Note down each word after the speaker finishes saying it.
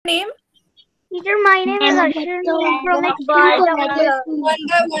Teacher, my name is Ashwin from Iqbal Town. One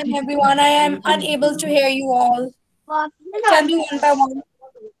by one, everyone. I am unable to hear you all. Tell me one by one.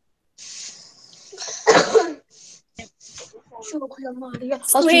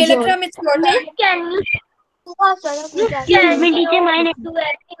 Suhailakram, it's your Miss, turn. can you Excuse me, teacher, my name do is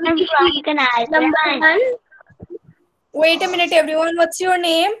activity from sheet Canal number Branch. 1? Wait a minute, everyone. What's your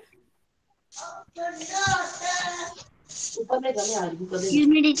name? Excuse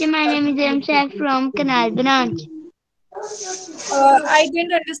me, teacher, my name is Ramsak from Canal Branch. I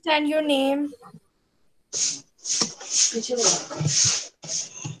didn't understand your name.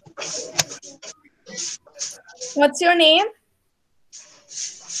 What's your name?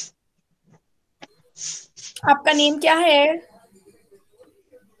 आपका name क्या है?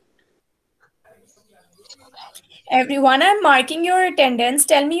 Everyone, I'm marking your attendance.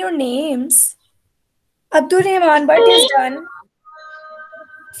 Tell me your names. Abdul Rahman Bhatt is done.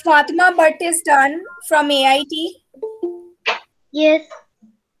 Fatima Bhatt is done from AIT. Yes.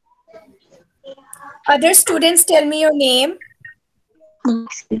 Other students, tell me your name.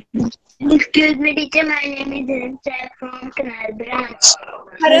 Excuse me, teacher, my name is Ramsak from Canal Branch.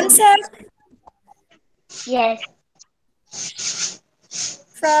 Karan sir Yes.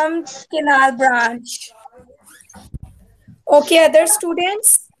 from Kenal branch. Okay, other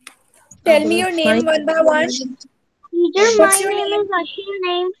students, tell me your name one by one. Teacher, What's my your name name? is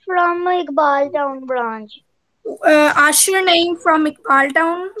Ashwin from Iqbal Town branch. Ashur Naeem from Iqbal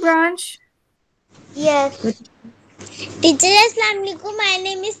Town branch. Yes. Teacher, Assalamualaikum. My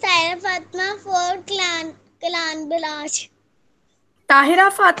name is Saira Fatma for Clan Bilaj. Tahira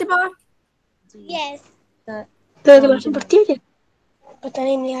Fatima. Yes.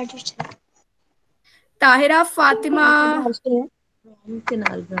 Tahira Fatima From from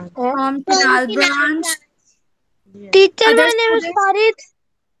Kenal Kinal branch. branch. Teacher, Other my name is students?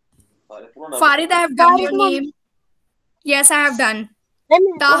 Farid. Farid, I have done your name. Yes, I have done.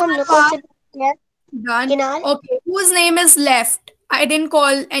 Taha done. Okay, whose name is left? I didn't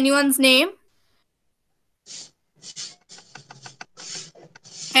call anyone's name.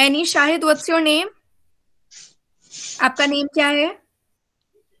 Annie Shahid, what's your name? आपका name क्या है?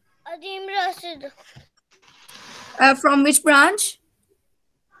 Azim Rashid. From which branch?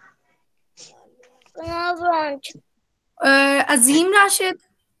 Kinal branch. Azim Rashid.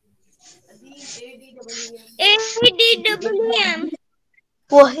 ADWM.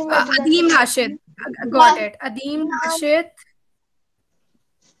 Adeem Rashid. Got it. Adeem Rashid.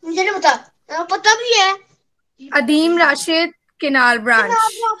 मुझे नहीं पता पता भी है Adeem Rashid, Kinal branch.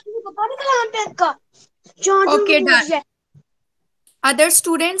 पता नहीं कलाम पे का Okay, done. Other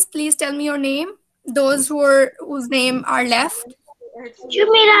students, please tell me your name. Those whose name are left. जो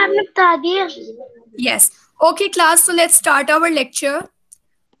मेरा आपने बता दिया Yes. Okay, class. So let's start our lecture.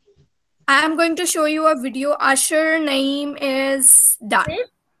 I am going to show you a video. Ashur Naeem is done.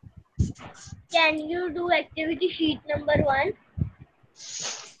 Can you do activity sheet number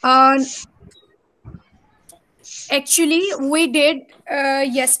 1? Actually, we did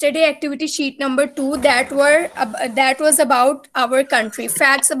yesterday activity sheet number 2 that was about our country,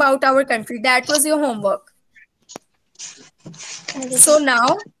 facts about our country. That was your homework. So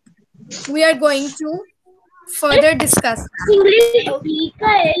now we are going to further discuss. English B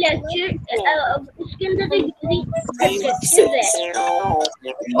का है lecture उसके अंदर तो objective है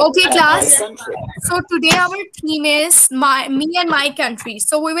Okay, class. So today our theme is me and my country.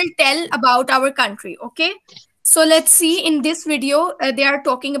 So we will tell about our country. Okay. So let's see in this video they are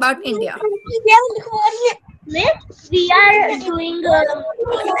talking about India. Miss, we are doing general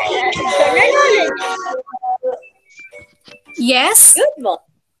knowledge. Yes.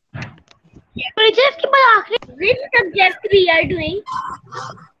 Teacher, इसके बाद आखिरी which subject we are doing?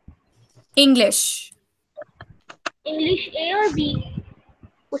 English. English A or B?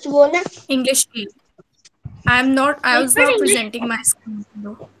 कुछ बोलना English A. I was not presenting my screen.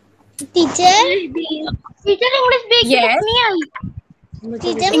 Teacher? Teacher English B की Yes. नहीं आई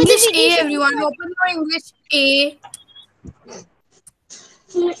Teacher, English A, everyone. Open your English A.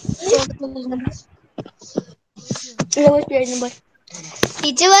 Page number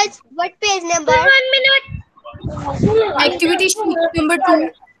Teacher, what page number? 1 minute Activity sheet number 2.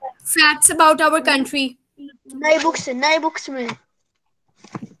 Facts about our country. नई books में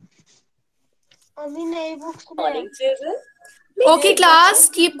अभी नई books में Okay, class.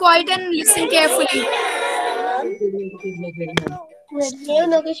 Keep quiet and listen carefully. ये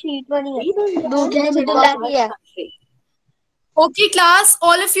लोग की sheet बनी है दूसरे से तो लगी है Okay, class.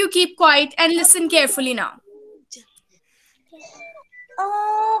 All of you keep quiet and listen carefully now.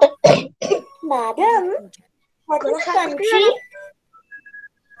 Madam, what is country?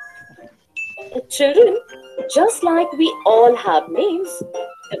 Children, just like we all have names,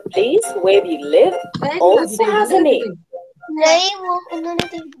 the place where we live also has a name. नहीं वो उन्होंने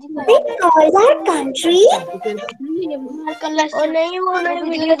They call that country. और नहीं वो उन्होंने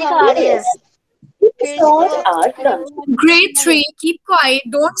video दिखा रहे हैं It's called our country. Grade 3, keep quiet,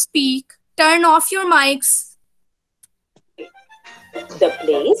 don't speak. Turn off your mics. The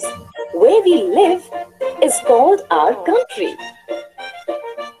place where we live is called our country.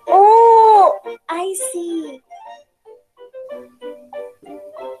 Oh, I see.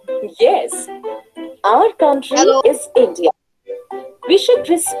 Yes, our country is India. We should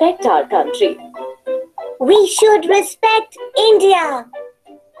respect our country. We should respect India.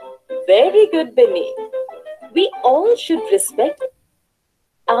 Very good, Binny. We all should respect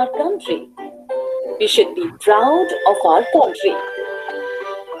our country. We should be proud of our country.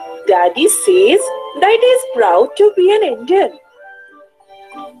 Daddy says that he is proud to be an Indian.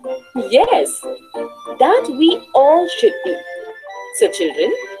 Yes, that we all should be. So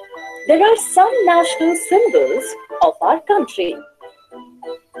children, there are some national symbols of our country.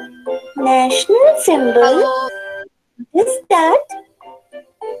 National symbol? What is that?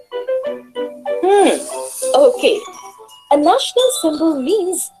 Okay. A national symbol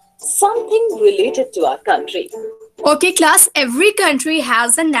means something related to our country. Okay, class, every country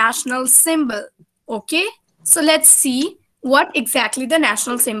has a national symbol. Okay, so let's see what exactly the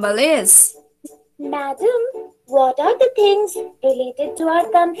national symbol is. Madam, what are the things related to our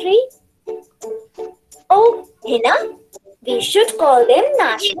country? Oh, Hina, we should call them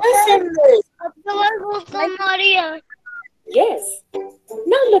national symbols. Yes.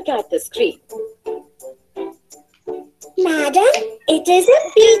 Now look at the screen. Madam, it is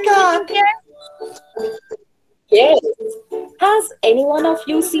a peacock. Yes. Has anyone of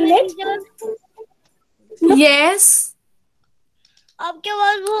you seen it? Yes.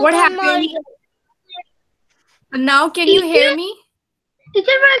 What happened? Now can you hear me?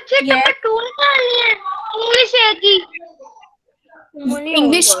 Yes.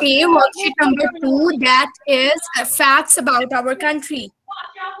 English A, worksheet number 2, that is facts about our country.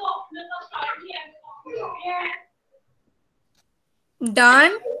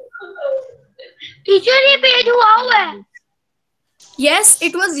 Done? Teacher, ये page हुआ हुआ है. Yes,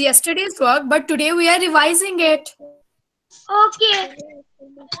 it was yesterday's work, but today we are revising it. Okay.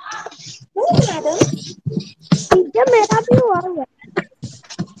 Madam, teacher, मेरा भी हुआ हुआ है.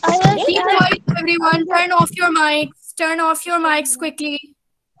 Keep quiet, everyone. Turn off your mics. Turn off your mics quickly.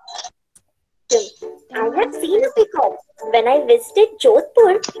 I have seen a peacock when I visited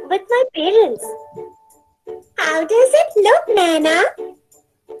Jodhpur with my parents. How does it look, Nana?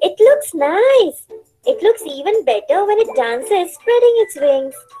 It looks nice. It looks even better when it dances, spreading its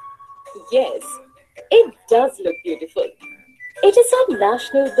wings. Yes, it does look beautiful. It is our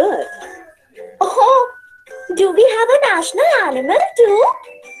national bird. Oh, do we have a national animal too?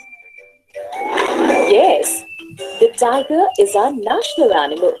 Yes, the tiger is our national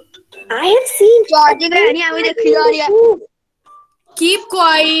animal. I have seen. Keep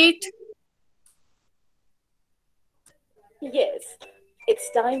quiet. Yes, it's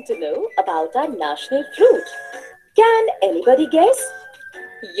time to know about our national fruit. Can anybody guess?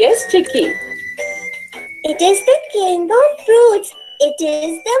 Yes, Chicky. It is the king of fruits. It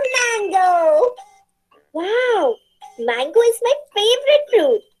is the mango. Wow, mango is my favorite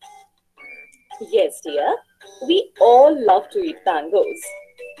fruit. Yes, dear. We all love to eat mangoes.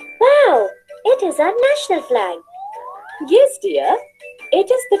 Wow, it is our national flag. Yes, dear.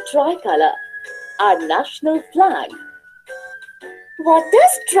 It is the tricolor, our national flag. What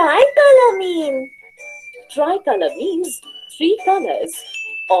does tricolor mean? Tricolor means 3 colors: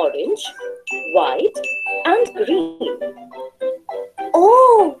 orange, white, and green.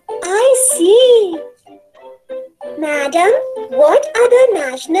 Oh, I see. Madam, what other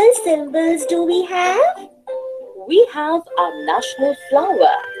national symbols do we have? We have our national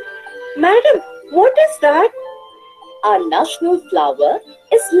flower. Madam, what is that? Our national flower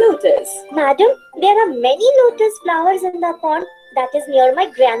is lotus. Madam, there are many lotus flowers in the pond that is near my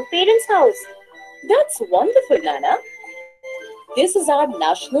grandparents' house. That's wonderful, Nana. This is our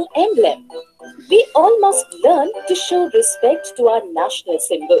national emblem. We all must learn to show respect to our national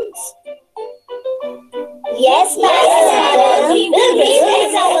symbols. Yes, madam. We will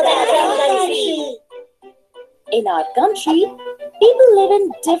respect our country. In our country, people live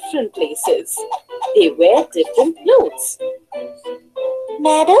in different places. They wear different clothes.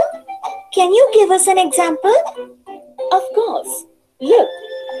 Madam, can you give us an example? Of course. Look,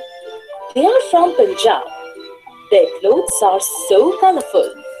 they are from Punjab. Their clothes are so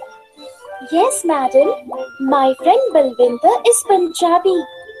colorful. Yes, madam. My friend Balwinder is Punjabi.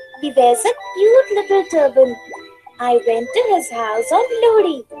 He wears a cute little turban. I went to his house on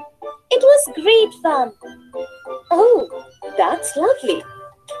Lodi. It was great fun. Oh, that's lovely.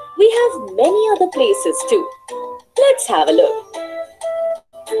 We have many other places too. Let's have a look.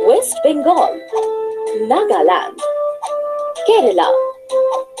 West Bengal, Nagaland, Kerala,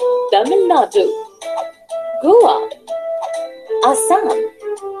 Tamil Nadu, Goa, Assam,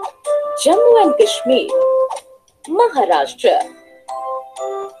 Jammu and Kashmir, Maharashtra.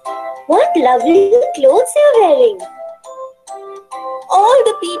 What lovely clothes you're wearing. All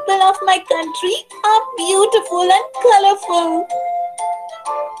the people of my country are beautiful and colorful.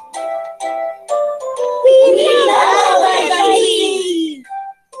 We love our country.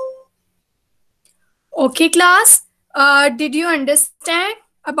 Okay, class. Did you understand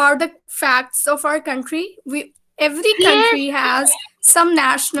about the facts of our country? Every country has some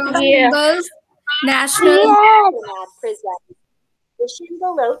national symbols, national. Present. Question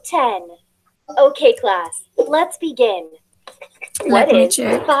below 10. Okay, class. Let's begin. Let me What is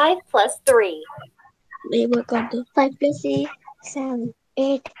check. 5 plus 3? 5 plus 8, 7,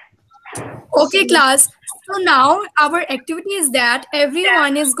 8. Okay, class. So now our activity is that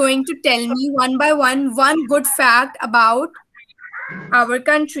everyone is going to tell me one by one good fact about our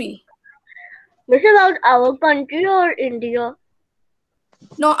country. This is about our country or India?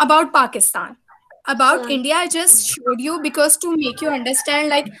 No, about Pakistan. About India, I just showed you because to make you understand,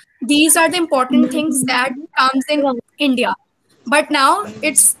 like these are the important things that comes in India. But now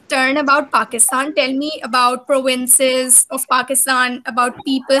it's turn about Pakistan. Tell me about provinces of Pakistan, about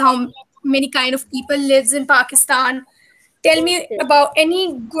people, how many kind of people lives in Pakistan. Tell me about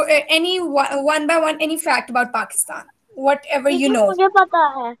any one by one any fact about Pakistan, whatever you know. मुझे पता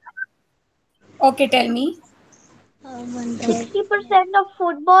है. Okay, tell me. 60% of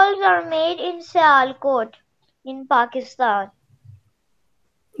footballs are made in Sialkot in Pakistan.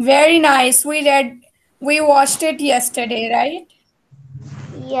 Very nice. We watched it yesterday, right?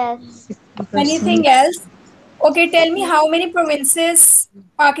 Yes. Anything else? Okay, tell me how many provinces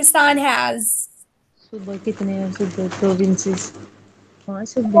Pakistan has. सुबह कितने हैं सुबह provinces 5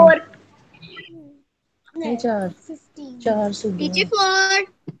 सुबह 4. नहीं 4 सुबह Teacher 4.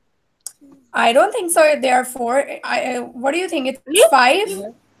 I don't think so. There are 4. What do you think? It's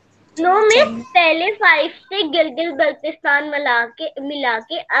 5? No, miss पहले 5 से गिलगित बल्तिस्तान मिला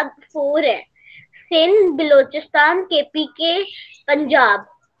के अब 4 है. सिंध, बलोचिस्तान, केपीके, पंजाब.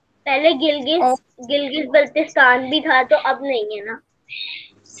 पहले गिलगित बल्तिस्तान भी था तो अब नहीं है ना.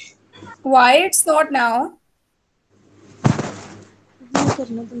 Why it's not now?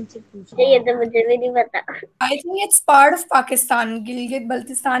 ये तो मुझे भी नहीं पता. I think it's part of Pakistan. Gilgit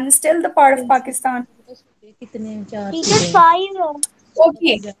Baltistan is still the part of Pakistan. कितने 4 Teacher 5 है.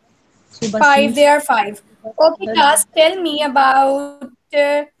 Okay, 5. There are 5. Okay, class. Tell me about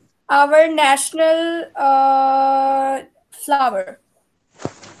our national flower.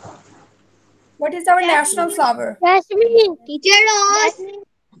 What is our national flower? Jasmine. Teacher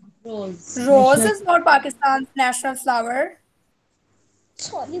Rose. Rose is not Pakistan's national flower.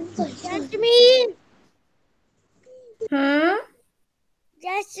 Jasmine.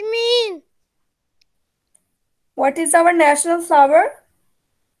 Jasmine. What is our national flower?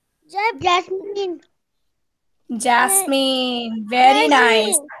 Jasmine. Jasmine. Very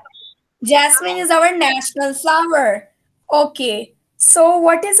nice. Jasmine is our national flower. Okay. So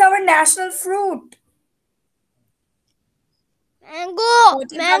what is our national fruit? Mango.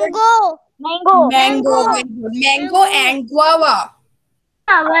 Mango. Mango and guava.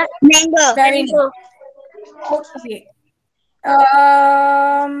 Mango. Very nice. Okay.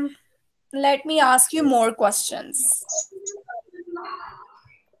 Let me ask you more questions.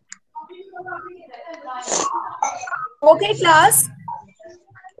 Okay, class.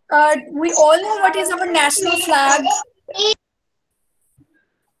 We all know what is our national flag.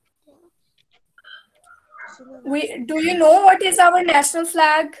 Do you know what is our national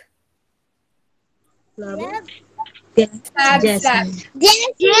flag? Flag.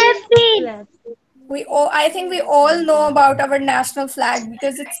 I think we all know about our national flag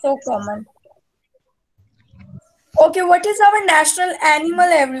because it's so common. Okay, what is our national animal,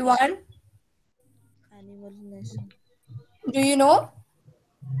 everyone? Do you know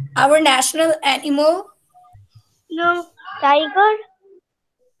our national animal? No. Tiger.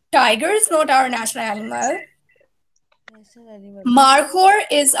 Tiger is not our national animal. Markhor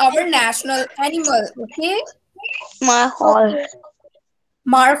is our national animal. Okay.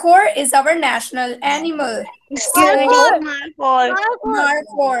 Markhor is our national animal.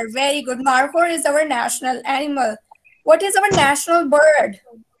 Markhor. Very good. Markhor is our national animal. What is our national bird?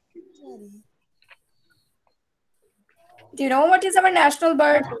 Do you know what is our national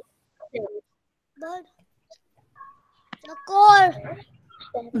bird?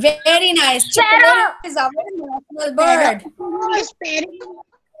 Very nice. Chakor is our national bird.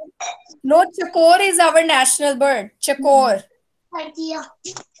 No, chakor is our national bird. Chakor.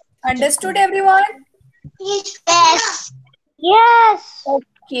 Understood, everyone? Yes. Yes.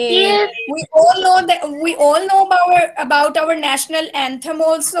 Okay. Yes. We all know about our national anthem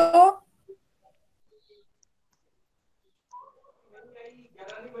also.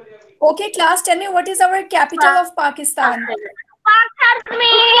 Okay, class, tell me what is our capital of Pakistan?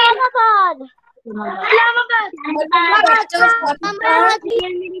 Islamabad.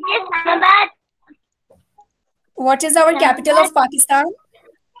 What is our capital of Pakistan?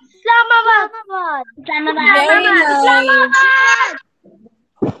 Islamabad. Very nice.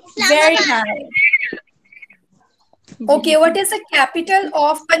 Very nice. Okay, what is the capital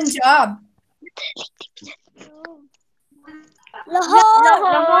of Punjab?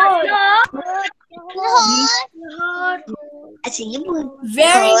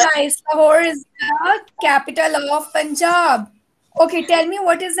 Very nice. Lahore is the capital of Punjab. Okay, tell me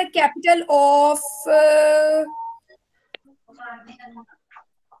what is the capital of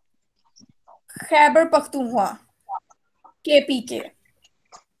Khyber Pakhtunkhwa? KPK.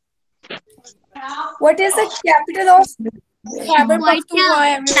 What is the capital of Khyber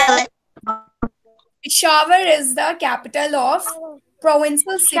Pakhtunkhwa? Peshawar is the capital of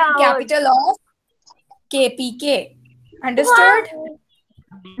provincial city capital of KPK. Understood?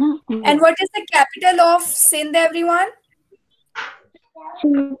 And what is the capital of Sindh, everyone?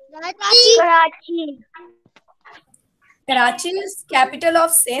 Karachi. Karachi is capital of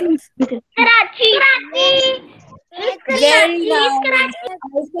Sindh. Karachi. Very nice. I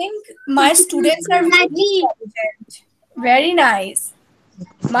think my students are very intelligent. Very nice.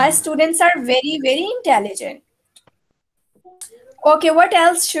 My students are very, very intelligent. Okay, what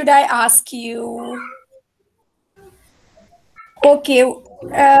else should I ask you? Okay,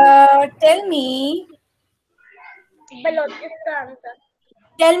 tell me. Balochistan.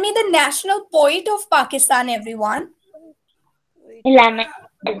 Tell me the national poet of Pakistan, everyone.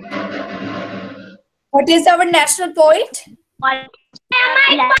 What is our national poet?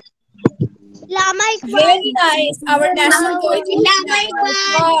 Very nice. Our national poet is Allama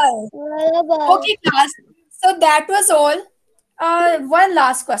Iqbal. Okay, class. So that was all. One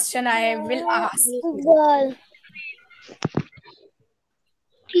last question I will ask.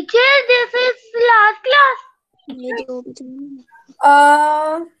 Teacher, this is last class.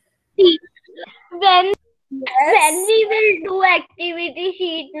 When we will do activity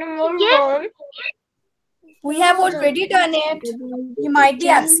sheet number 1. We have already done it. You might be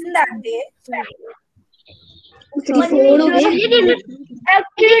absent that day.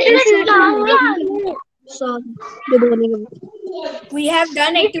 We have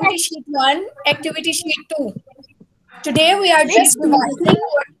done activity sheet 1, activity sheet 2. Today we are just revising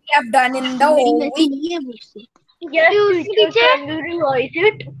what we have done in the whole week. Yes, teacher, can you revise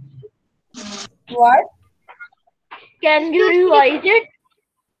it? What? Can you revise it?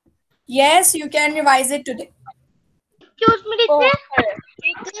 Yes, you can revise it today. Excuse me, teacher.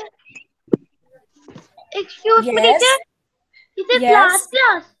 Excuse me, Yes. teacher. This is Yes. last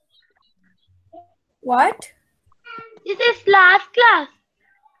class. What? This is last class.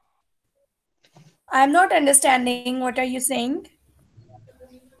 I'm not understanding. What are you saying?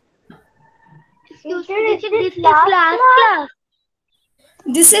 Excuse me, teacher. This is last class.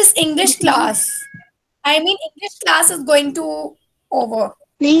 This is English class. I mean, English class is going to over.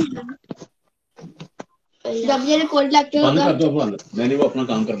 जब ये record लगते बंद कर दो बंद मैंने वो अपना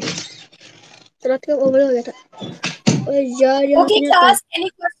काम करना तुरंत के ओवर हो गया था और यार Okay, class. Any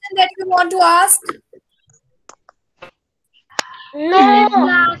question that you want to ask? No.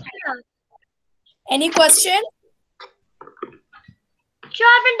 Last class. Any question?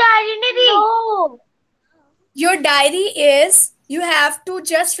 No. Your diary is, you have to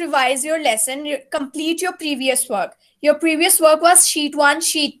just revise your lesson, complete your previous work. Your previous work was sheet 1,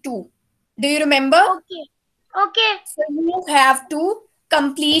 sheet 2. Do you remember? Okay. Okay. So you have to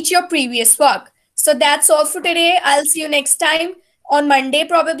complete your previous work. So that's all for today. I'll see you next time on Monday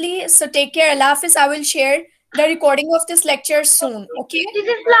probably. So take care. Allah Hafiz. I will share the recording of this lecture soon. Okay? This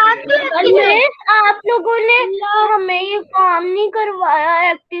is last class. आप लोगों ने हमें ये काम नहीं करवाया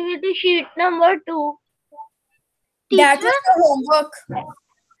activity sheet number 2. That was the homework.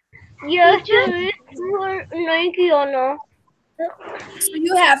 Yes, नहीं किया ना. So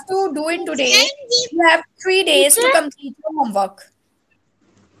you have to do it today. You have 3 days to complete your homework.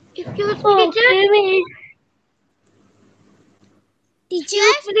 Excuse me, teacher.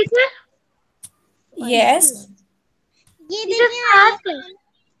 Teacher Yes. ये This is last class.